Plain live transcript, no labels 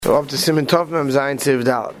So up to Siman Tov Mem Zayin Tziv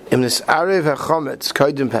Dalet. In this Arev HaChometz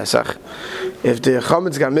Kodim Pesach, if the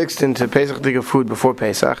Chometz got mixed into Pesach Diga food before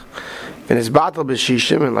Pesach, and it's Batal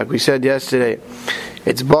B'Shishim, and like we said yesterday,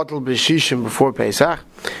 it's Batal B'Shishim before Pesach,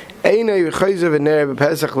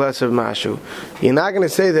 you're not going to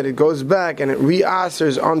say that it goes back and it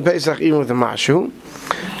re-asers on Pesach even with the Mashu.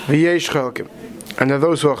 And there are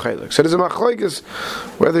those who are chaylik. So there's a machlokes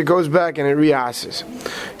whether it goes back and it re-asers.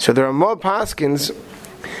 So there are more paskins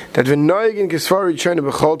that v'noig in kisvari chayna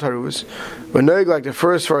b'chol taruvas, v'noig like the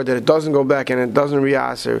first word that it doesn't go back and it doesn't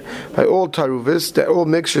re-aser by all taruvas, that all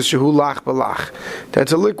mixtures shehu lach b'lach.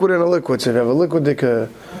 That's a liquid and a liquid. So if you have a liquid dika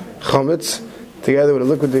chometz together with a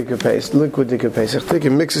liquid dika paste,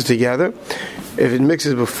 it mixes together. If it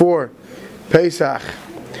mixes before Pesach,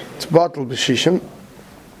 it's bottled b'shishim,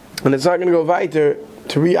 and it's not going to go weiter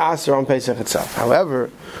to re-aser on Pesach itself. However,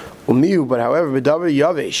 b'davar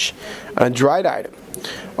yavish, a dried item,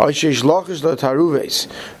 or you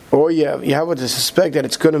have what to suspect that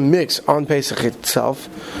it's going to mix on Pesach itself.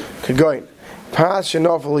 Let's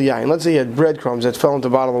say you had breadcrumbs that fell into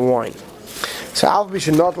a bottle of wine. So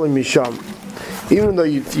even though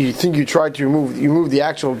you think you tried to remove the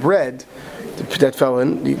actual bread that fell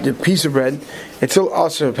in, the piece of bread, it's still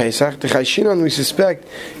also Pesach. The Chayshinan, we suspect,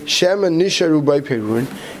 Shema Nisharu by Perun,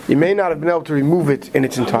 you may not have been able to remove it in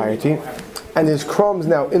its entirety, and there's crumbs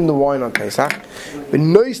now in the wine on Pesach, but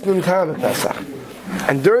Noisnun Tam Pesach.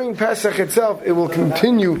 And during Pesach itself, it will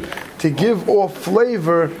continue to give off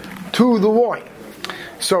flavor to the wine.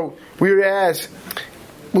 So, he's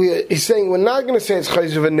saying we're not going to say it's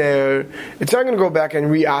chayzu v'ner. It's not going to go back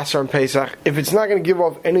and re-aser on Pesach if it's not going to give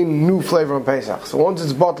off any new flavor on Pesach. So once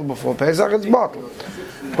it's bottled before Pesach, it's bottled.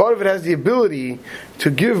 But if it has the ability to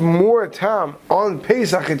give more time on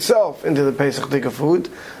Pesach itself into the Pesach Dika food,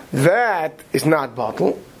 that is not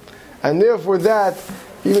bottled, and therefore that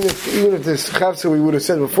even if this chavsa we would have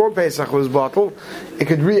said before Pesach was bottled, it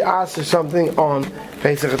could re-aser something on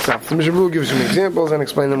Pesach itself. So Mishnah Berurah gives some examples and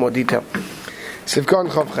explain them in more detail. Sivkon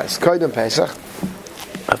Chavches, Koydem Pesach,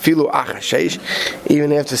 Afilu Achashesh,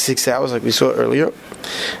 even after 6 hours, like we saw earlier.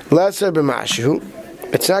 Lesser b'mashu,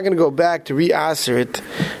 it's not going to go back to re-aser it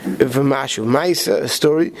v'mashu. Maisa, a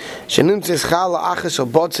story. Shenimtzes chala achas or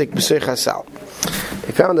botzik b'sei chasal.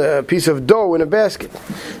 They found a piece of dough in a basket.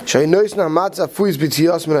 Shaynoisna matzah fuis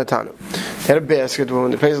b'tziyos minatanu. They had a basket. When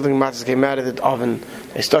the Pesach matzahs came out of the oven,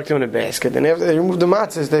 they stuck them in a basket. And after they removed the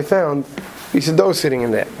matzahs, they found a piece of dough sitting in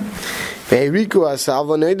there. They already removed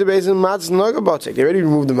the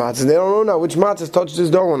matzahs. They don't know now which matzahs touched this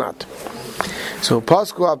dough or not. So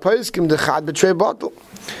Pasku HaPoskim the Chad betray bottle.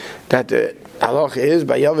 That the halach is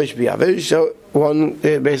by Yavish b'Yavish. So one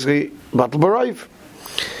basically bottle b'Raiv.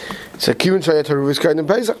 So Kivin Shayat Haruvis Koydem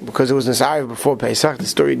Pesach, because it was Nesariv before Pesach. The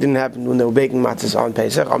story didn't happen when they were baking matzahs on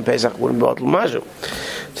Pesach. On Pesach wouldn't bottle mashu.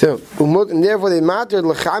 So and therefore they mattered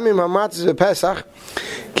lechamim hamatzahs b'Pesach.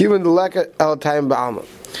 Kivin the leka el time ba'alma.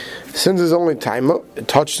 Since there's only time, it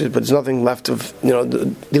touched it, but there's nothing left of,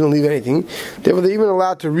 didn't leave anything. Therefore, they're even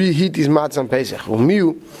allowed to reheat these matzahs on Pesach.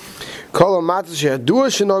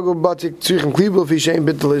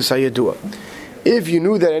 If you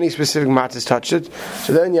knew that any specific matzahs touched it,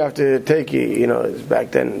 so then you have to take,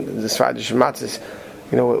 back then, the Sfadish matzahs,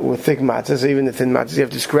 with thick matzahs, even the thin matzahs, you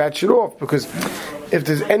have to scratch it off, because if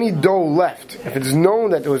there's any dough left, if it's known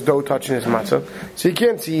that there was dough touching this matzah, so you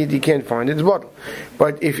can't see it, you can't find it, it's bottled.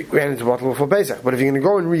 And it's bottled for Pesach. But if you're going to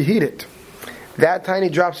go and reheat it, that tiny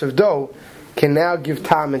drops of dough can now give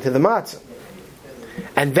time into the matzah.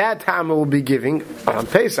 And that time it will be giving on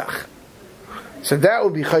Pesach. So that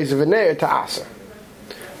will be chayz v'neir to aser.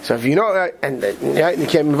 So if you know, and you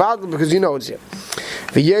can't be bottled because you know it's here.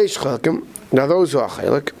 V'yesh chalkim, now those who are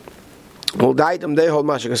chaylik, well, they hold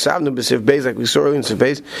mashakasav b'sif beis, like we saw earlier in sif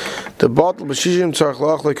beis. The bottle b'shishim tzarich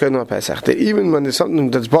lo'achlei koydem Pesach. That even when there's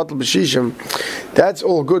something that's bottle b'shishim, that's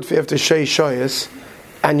all good for after shei shoyas,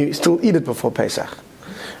 and you still eat it before Pesach.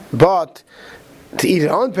 But to eat it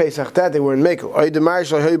on Pesach, that they were in mekel.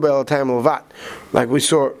 Like we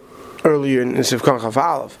saw earlier in Sivkon Chaf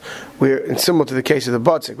Aleph, where it's similar to the case of the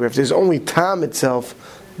botzik, where if there's only tam itself,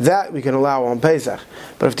 that we can allow on Pesach.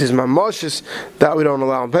 But if there's mamoshes, that we don't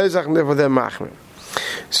allow on Pesach, and therefore they're machmir.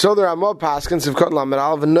 So there are more paskins of Kot Lamed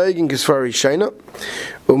Aleph and Noigin Kisvari Shena,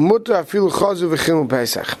 Umutra Afilu Chazu V'Chimu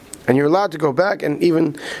Pesach, and you're allowed to go back and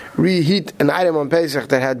even reheat an item on Pesach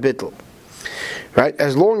that had bittul. Right,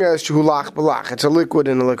 as long as shulach balach, it's a liquid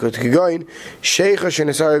and a liquid. Kegoin sheicha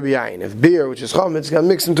shenesari b'yayin. If beer, which is chametz, got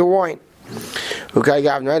mixed into wine. Okay,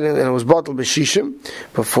 and it was bottled b'shishim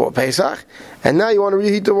before Pesach, and now you want to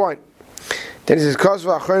reheat the wine. Then he says,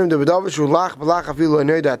 "Kosva achronim de bedavish ulach belach afilu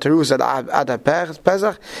enoida terus ad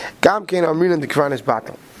Pesach gam kein amrin the kvanis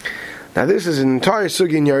battle." Now this is an entire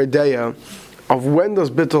sugi in your idea of when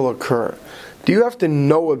does bittul occur. Do you have to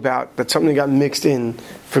know about that something got mixed in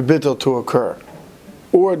for bittul to occur,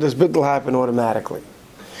 or does bittul happen automatically?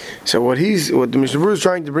 So what the Mishnah Berurah is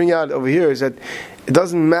trying to bring out over here is that it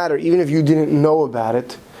doesn't matter even if you didn't know about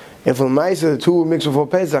it. If l'maisa the two were mixed before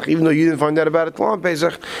Pesach, even though you didn't find out about it on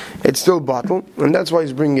Pesach, it's still bottle, and that's why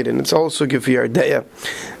he's bringing it in. It's also good for your idea,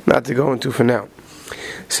 not to go into for now.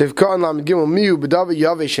 But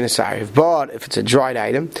if it's a dried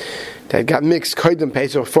item that got mixed koydem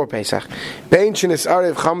Pesach before Pesach, whether you're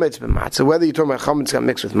talking about chametz got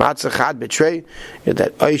mixed with matzah, chad betray,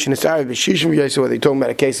 that shenis arev b'shishim, whether you're talking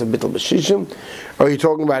about a case of bittul b'shishim, or you're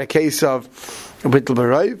talking about a case of bittul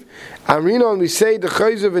b'rayv. Amrinon, we say the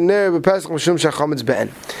chayzav and ner b'pesach mishum shachametz be'en.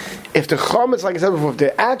 If the chametz, like I said before, if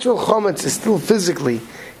the actual chametz is still physically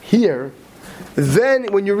here, then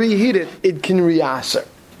when you reheat it, it can reaser.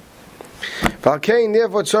 Therefore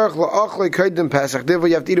you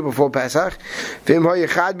have to eat it before Pesach. Now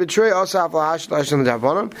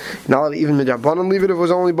even midrabanan leave it if it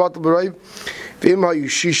was only bottle b'rayv.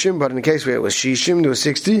 But in the case where it was shishim, there was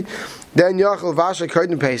 60. Then yachal vasha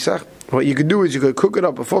koydem Pesach. What you could do is you could cook it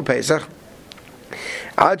up before Pesach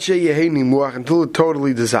until it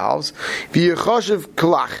totally dissolves,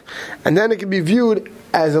 and then it can be viewed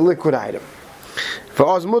as a liquid item.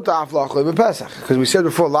 Because we said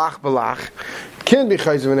before, lach balach can't be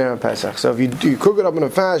chayzav in Pesach. So if you cook it up in a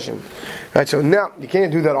fashion, right? So now you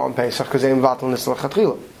can't do that on Pesach because they invatal nisla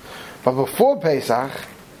chatchila. But before Pesach,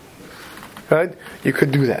 right, you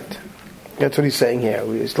could do that. That's what he's saying here.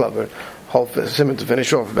 We still have a whole simon to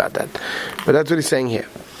finish off about that, but that's what he's saying here.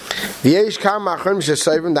 And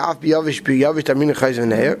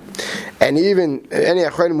even any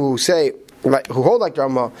achronim who say, who hold like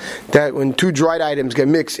Rama, that when two dried items get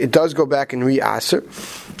mixed, it does go back and re-aser.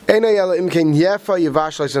 That's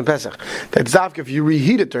zavka if you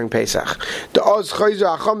reheat it during Pesach.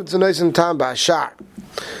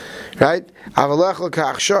 Right?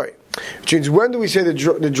 Which means, when do we say the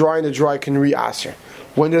dry and the dry can re-aser?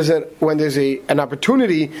 When there's an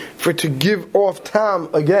opportunity for it to give off tam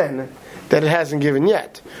again that it hasn't given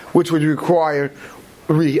yet, which would require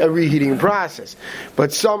a reheating process.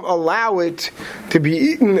 But some allow it to be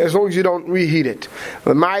eaten as long as you don't reheat it.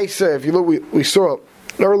 The Ma'isa, if you look, we saw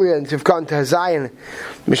earlier in Tivkan to Hazayin,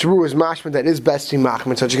 Mishnah Berurah is mashman that is best to machman,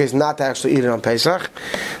 in such a case not to actually eat it on Pesach.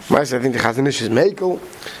 Ma'isa, I think the Chazon Ish is mekel,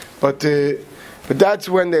 but that's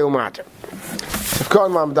when they will matter.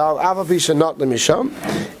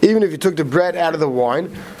 Even if you took the bread out of the wine,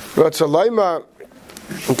 you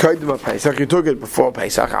took it before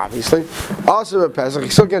Pesach, obviously. Also at Pesach, you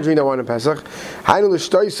still can't drink that wine in Pesach.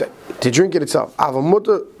 To drink it itself. Since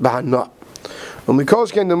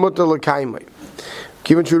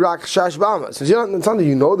it's not that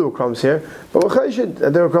you know there were crumbs here, but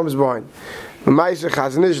there were crumbs behind.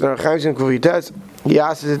 He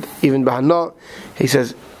asks it even bahana. He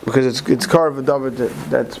says, because it's carved a davar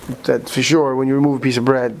that for sure when you remove a piece of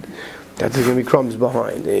bread, that there's going to be crumbs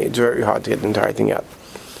behind. It's very hard to get the entire thing out.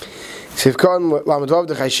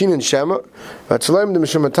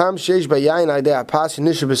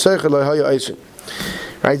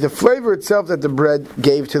 Right, the flavor itself that the bread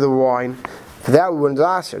gave to the wine, for that we wouldn't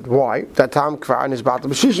ask it. Why? That tam kvar is batal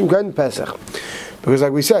b'shishim koydem Pesach. Because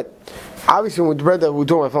like we said, obviously with the bread that we're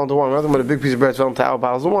talking about fell into wine, we're not talking about a big piece of bread fell into our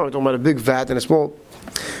bottles of wine. We're talking about a big vat and a small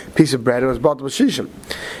piece of bread, and it was batal b'shishim.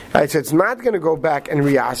 Right, so it's not going to go back and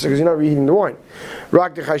re-aser because you're not reheating the wine.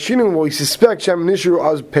 Rak de chashinim, we suspect shem nishu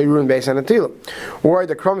as peirun based on atila, or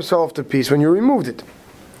the crumbs fell off the piece when you removed it.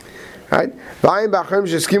 Right? So there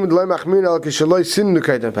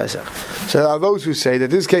are those who say that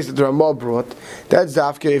this case that the Ramah brought, that's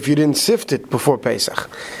dafka if you didn't sift it before Pesach.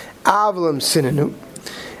 Avlam sinenu.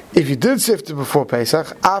 If you did sift it before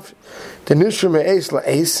Pesach, af the nishur me'es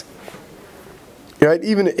la'es. Right?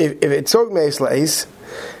 Even if it's soaked me'es la'es,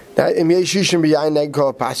 that it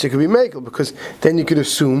could be makel, because then you could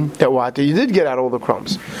assume that you did get out all the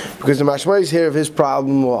crumbs, because the mashmayis here of his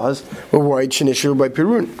problem was we're worried shenishur by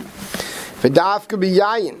pirun. V'dafka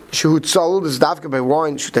b'yayin shehut sold is dafka by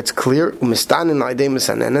wine that's clear. Umistanin la'idei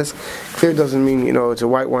misanenes. Clear doesn't mean it's a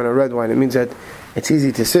white wine or red wine. It means that it's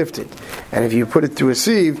easy to sift it, and if you put it through a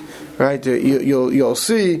sieve, right,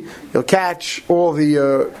 you'll catch all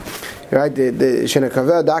the right the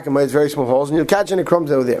shenakavel dakamay is very small holes, and you'll catch any crumbs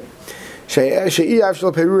that were there. That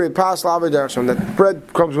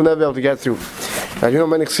bread crumbs will never be able to get through. Now,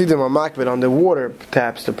 many chassidim are makbid on the water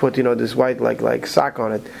taps to put this white like sock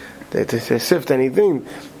on it. They sift anything,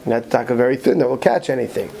 and that's not very thin, that will catch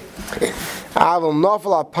anything.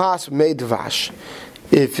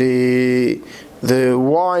 If the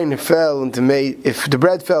wine fell into if the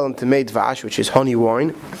bread fell into mei dvash, which is honey wine,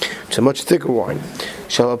 which is a much thicker wine,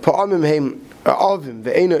 right?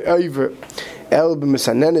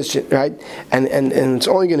 And it's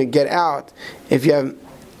only going to get out if you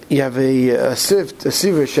have a sift, a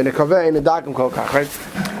sivish, and a kaveh, and a dakim kolkach, right?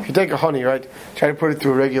 If you take a honey, right, try to put it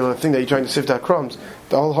through a regular thing that you're trying to sift out crumbs,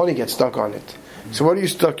 the whole honey gets stuck on it. So what are you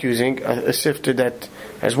stuck using? A sifter that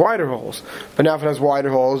has wider holes. But now if it has wider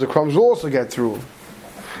holes, the crumbs will also get through.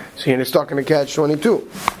 So you're stuck in a catch-22.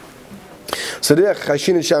 So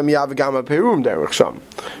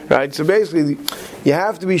right? So basically, you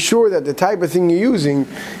have to be sure that the type of thing you're using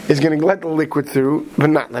is going to let the liquid through, but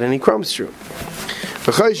not let any crumbs through.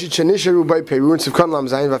 Even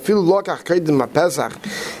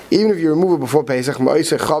if you remove it before Pesach,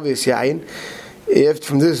 if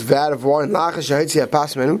from this vat of wine, guys, give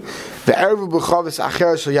me an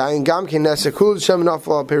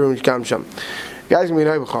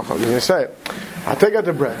I'm going to say it. I'll take out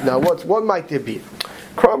the bread. Now, what might there be?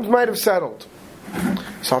 Crumbs might have settled.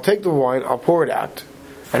 So I'll take the wine, I'll pour it out,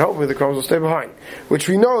 and hopefully the crumbs will stay behind. Which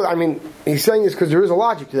we know, he's saying this because there is a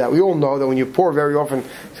logic to that. We all know that when you pour very often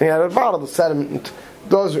something out of the bottle, the sediment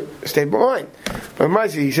does stay behind.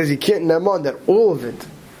 But he says you can't naman that all of it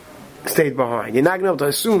stayed behind. You're not going to be able to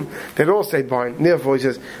assume that it all stayed behind. And therefore, he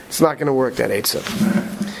says it's not going to work, that eitzah.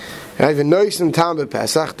 And I have a noise in Tam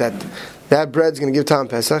Pesach that bread's going to give Tam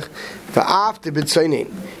Pesach.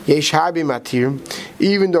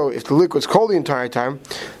 Even though if the liquid's cold the entire time,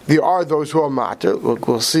 there are those who are matter.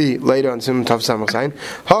 We'll see later on Simon Tav Samach Zayin.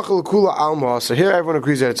 So here everyone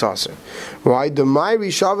agrees that it's aser. Why? The Mayri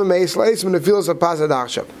Shavim Meis Leis when the feels of Pasad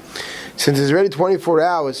Achshav. Since it's already 24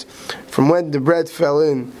 hours from when the bread fell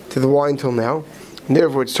in to the wine till now, and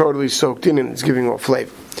therefore it's totally soaked in and it's giving off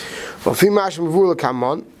flavor.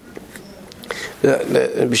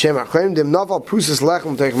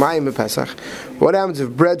 What happens if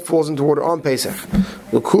bread falls into water on Pesach?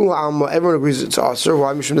 Everyone agrees it's aser.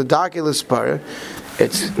 Why?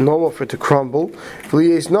 It's normal for it to crumble.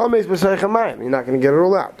 You're not going to get it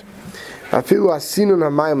all out.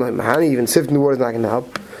 Even sifting the water is not going to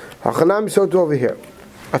help. So to over here.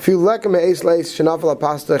 Even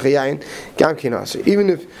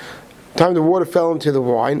if time the water fell into the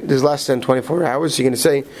wine, there's less than 24 hours. So you're going to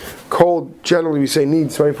say cold. Generally, we say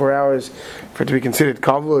needs 24 hours for it to be considered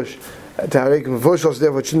kavush. So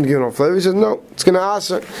therefore, it shouldn't give no flavor. He says no, it's going to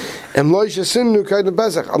aser. Unless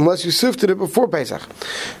you sifted it before Pesach.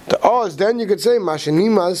 The oz, then you could say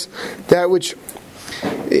mashanimas, that which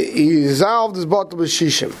dissolved is bottle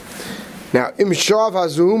b'shishim. Now, im shav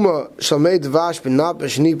hazuma shalmei dvash b'nap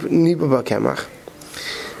b'shnipa b'kemach.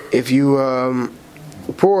 If you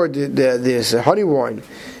pour this honey wine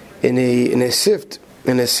in a sift,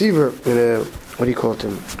 in a sieve, in a what do you call it?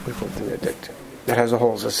 That has the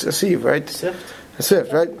holes. A sieve, right? A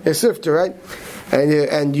sift, right? A sifter, right?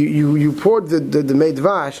 And you poured the mei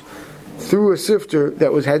dvash through a sifter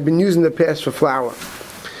that had been used in the past for flour.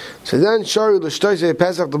 So then sharu l'shtoisei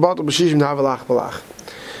pesach the bottle b'shishim n'havalach balach.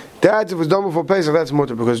 That if it was done before Pesach, that's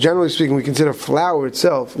mutter, because generally speaking, we consider flour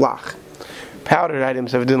itself lach. Powdered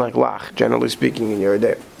items have been like lach, generally speaking, in your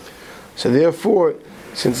day. So therefore,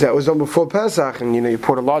 since that was done before Pesach, and you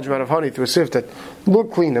poured a large amount of honey through a sift that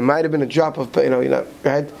looked clean, there might have been a drop of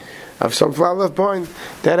right, of some flour left behind.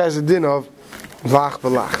 That has a din of lach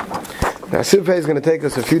balach. Now, Sifei is going to take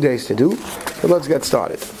us a few days to do, but let's get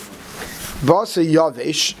started. Basa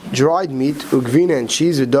yavish, dried meat, ugvina and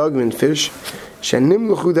cheese, a dog and fish.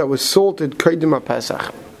 Shenimluchu that was salted kaidim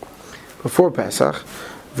Pesach before Pesach,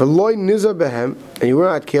 v'loy nizar behem, and you were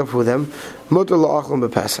not careful with them. Mutar la'achlam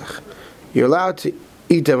b'Pesach. You're allowed to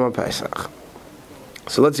eat them on Pesach.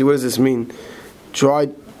 So let's see, what does this mean?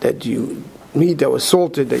 Dried meat that was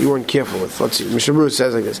salted that you weren't careful with. Let's see. Mishabur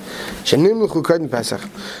says like this: Shenimluchu kaidim Pesach.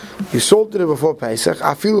 You salted it before Pesach.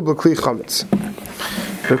 Afilu b'kli chametz,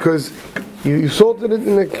 because you salted it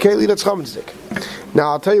in a keli that's chametzdik.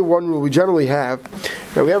 Now, I'll tell you one rule we generally have.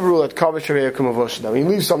 Now, we have a rule that kavish harei kumavosh. Now, when you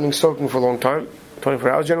leave something soaking for a long time, 24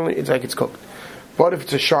 hours generally, it's like it's cooked. But if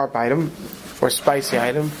it's a sharp item, or a spicy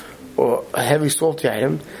item, or a heavy salty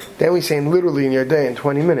item, then we say literally in your day, in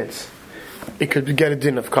 20 minutes, it could get a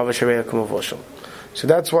din of kavish harei kumavosh. So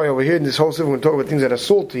that's why over here in this whole section, when we talk about things that are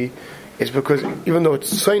salty, it's because even though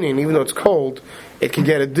it's seinin, even though it's cold, it can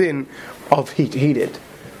get a din of heated.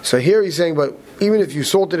 So here he's saying, but even if you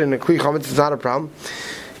salt it in a kli chametz, it's not a problem.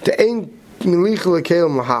 The ein milicha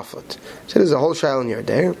lekelim lahaflet. So there's a whole shail in here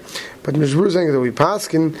there. But Mishbur is saying that we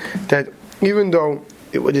paskin that even though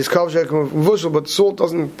It is kavshek, but salt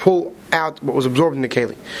doesn't pull out what was absorbed in the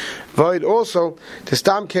keli. Void also the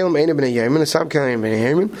stam kelim ain't been a yemen, the stam kelim ain't been a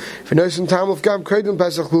yemen. For noisim tam of gam created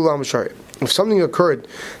pesach lula mashari. If something occurred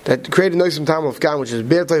that created noisim tam of gam, which is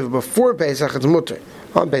bad flavor before pesach, it's mutter.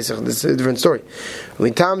 On pesach, this is a different story.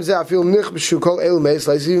 When tam zeh feel nich b'shu kol el meis,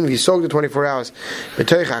 like even if you soaked it 24 hours,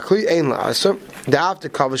 b'teich akli ein la'asam. The after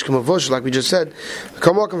kavish kamavush, like we just said,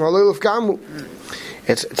 kamakam halil of gamu.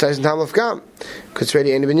 It says in Tam of Gam, because it's ready.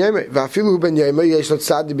 This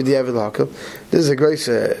is a great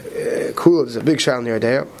cool. There's a big shal near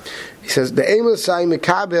there. He says the aim of say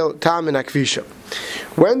mekabel tam and akvisha.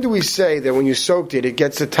 When do we say that when you soaked it, it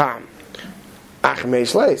gets the tam?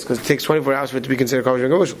 Achmeis leis, because it takes 24 hours for it to be considered kosher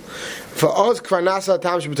and kosher. For us, kvarnasa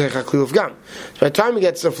tam shebutei chakli of gam. So by the time it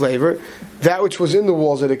gets the flavor, that which was in the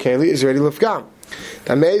walls of the keli is ready lefgam.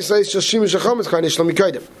 Tameis leis just shimush chametz karnish lo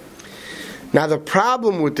mikaydem. Now the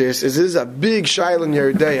problem with this is a big shaila in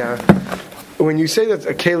Yeridea. When you say that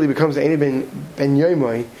a keli becomes Eini ben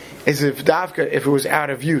yomoy, is if it was out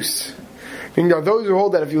of use. Now those who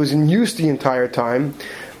hold that if it was in use the entire time,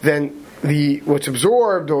 then what's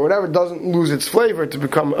absorbed or whatever doesn't lose its flavor to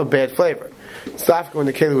become a bad flavor. It's dafka when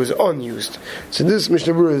the keli was unused. So this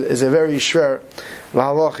Mishnah Berurah is a very shver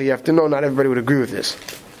lahalacha. You have to know not everybody would agree with this.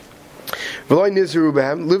 They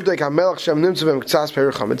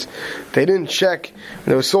didn't check when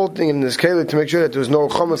they were salting in this keli to make sure that there was no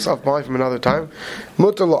chametz left behind from another time.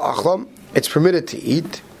 It's permitted to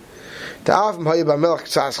eat. Because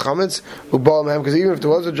even if there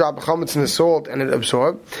was a drop of chametz in the salt and it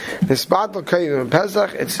absorbed, it's before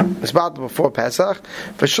Pesach.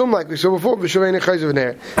 Like we saw before,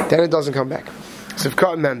 then it doesn't come back. So if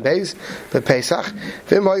cotton man bays the Pesach,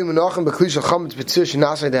 if it's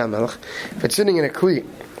sitting in a kli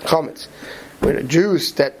chametz with a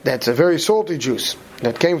juice that's a very salty juice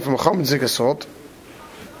that came from a chametz salt.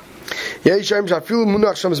 Even if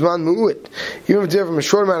it's there from a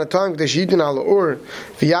short amount of time,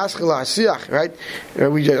 right?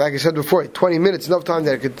 Like I said before, 20 minutes, enough time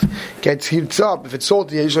that it could get heated up. If it's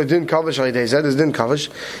salty, it usually didn't cover. Said it didn't cover.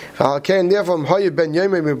 And therefore, if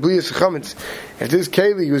this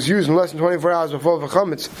keli was used in less than 24 hours before the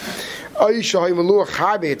chametz,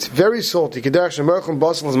 it's very salty.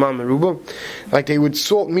 Like they would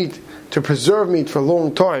salt meat to preserve meat for a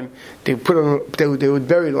long time. They would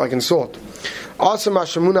bury it like in salt. That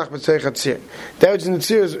which in the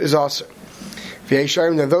tzir is also.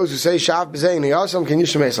 Those who say shav b'zein yasam can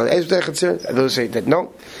use shemeis. Those who say that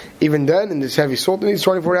no, even then in this heavy salt it needs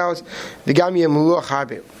 24 hours. The gam yemeluach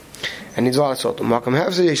harbe and needs a lot of salt. As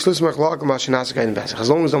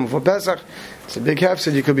long as done before Pesach, it's a big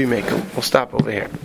hefsed you could be making. We'll stop over here.